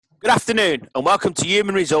Good afternoon and welcome to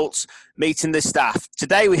Human Results Meeting the Staff.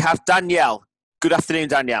 Today we have Danielle. Good afternoon,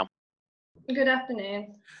 Danielle. Good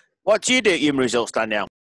afternoon. What do you do at Human Results, Danielle?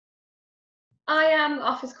 I am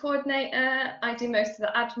office coordinator. I do most of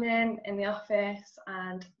the admin in the office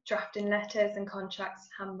and drafting letters and contracts,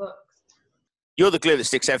 handbooks. You're the glue that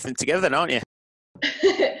sticks everything together then, aren't you?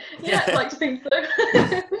 Yeah, I'd like to think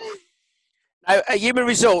so. Now, at Human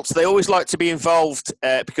Results, they always like to be involved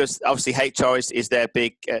because obviously HR is their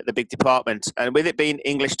the big department. And with it being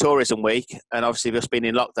English Tourism Week, and obviously us being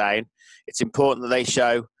in lockdown, it's important that they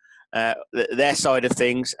show their side of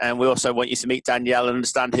things. And we also want you to meet Danielle and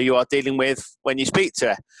understand who you are dealing with when you speak to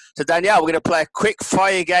her. So, Danielle, we're going to play a quick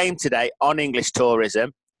fire game today on English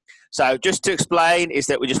tourism. So, just to explain, is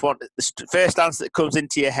that we just want the first answer that comes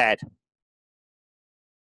into your head.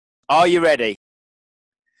 Are you ready?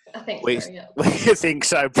 I think so, yeah. We think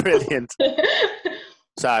so. Brilliant.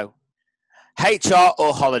 So, HR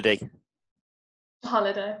or holiday?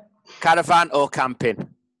 Holiday. Caravan or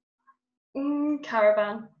camping?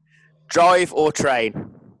 Caravan. Drive or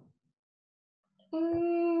train?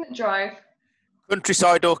 Drive.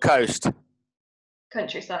 Countryside or coast?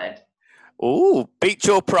 Countryside. Ooh, beach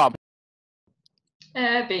or prom?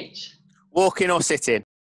 Beach. Walking or sitting?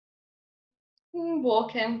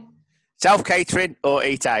 Walking. Self-catering or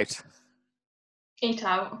eat out? Eat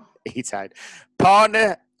out. Eat out.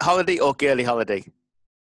 Partner holiday or girly holiday?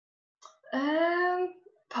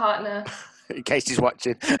 Partner. In case he's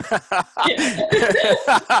watching.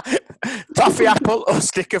 Toffee apple or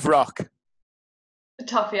stick of rock?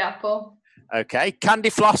 Toffee apple. Okay.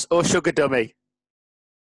 Candy floss or sugar dummy?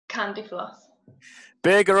 Candy floss.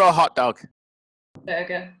 Burger or hot dog?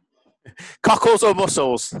 Burger. Cockles or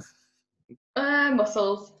mussels?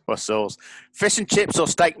 Mussels. Mussels. Fish and chips or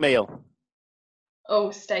steak meal?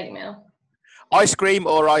 Oh, steak meal. Ice cream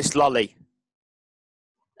or iced lolly?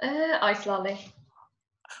 Ice lolly.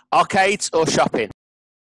 Arcades or shopping?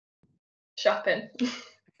 Shopping.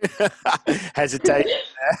 Hesitate.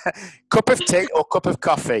 Cup of tea or cup of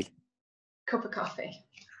coffee? Cup of coffee.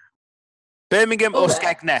 Birmingham or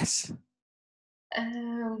Skegness?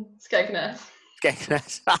 Skegness.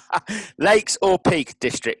 Skegness. Lakes or Peak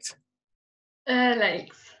District?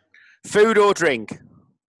 Lakes. Food or drink?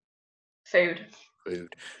 Food.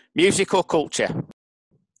 Food. Music or culture?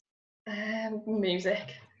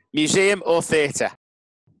 Music. Museum or theatre?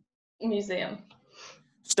 Museum.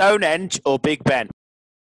 Stonehenge or Big Ben?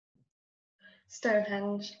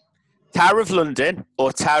 Stonehenge. Tower of London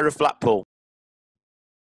or Tower of Blackpool?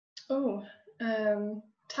 Oh,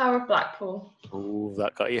 Tower of Blackpool. Oh,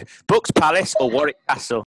 that got you. Bucks Palace or Warwick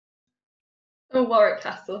Castle? Oh, Warwick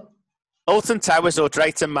Castle. Alton Towers or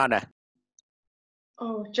Drayton Manor?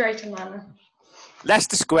 Oh, Drayton Manor.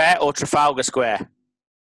 Leicester Square or Trafalgar Square?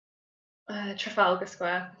 Trafalgar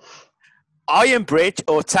Square. Iron Bridge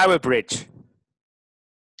or Tower Bridge?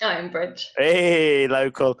 Iron Bridge. Hey,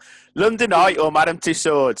 local. London Eye or Madame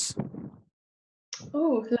Tussauds?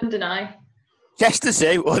 Oh, London Eye. Chester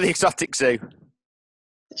Zoo or the Exotic Zoo?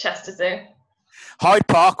 Chester Zoo. Hyde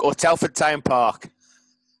Park or Telford Town Park?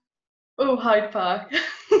 Oh, Hyde Park.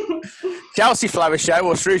 Chelsea Flower Show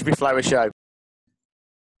or Shrewsbury Flower Show?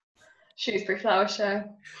 Shrewsbury Flower Show.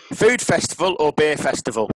 Food Festival or Beer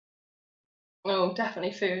Festival? Oh,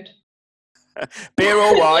 definitely food. Beer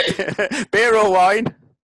or wine? Beer or wine?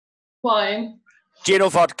 Wine. Gin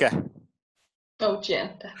or vodka? Oh,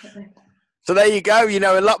 gin, definitely. So there you go. You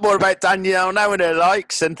know a lot more about Danielle now and her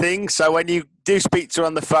likes and things. So when you do speak to her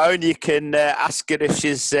on the phone, you can ask her if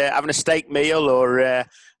she's having a steak meal or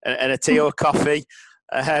and a tea or coffee.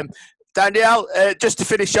 Danielle, just to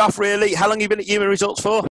finish off, really, how long have you been at Human Results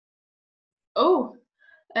for? Oh,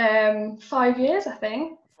 5 years, I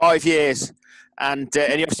think. 5 years. And you're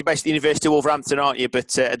obviously based at the University of Wolverhampton, aren't you?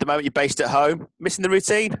 But at the moment, you're based at home. Missing the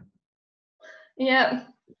routine? Yeah.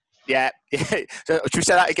 Yeah. So should we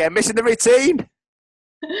say that again? Missing the routine?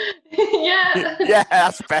 Yeah. Yeah,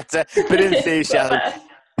 that's better. But enthusiasm.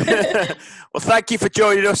 Well, thank you for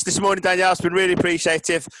joining us this morning, Danielle. It's been really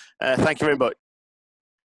appreciative. Thank you very much.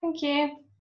 Thank you.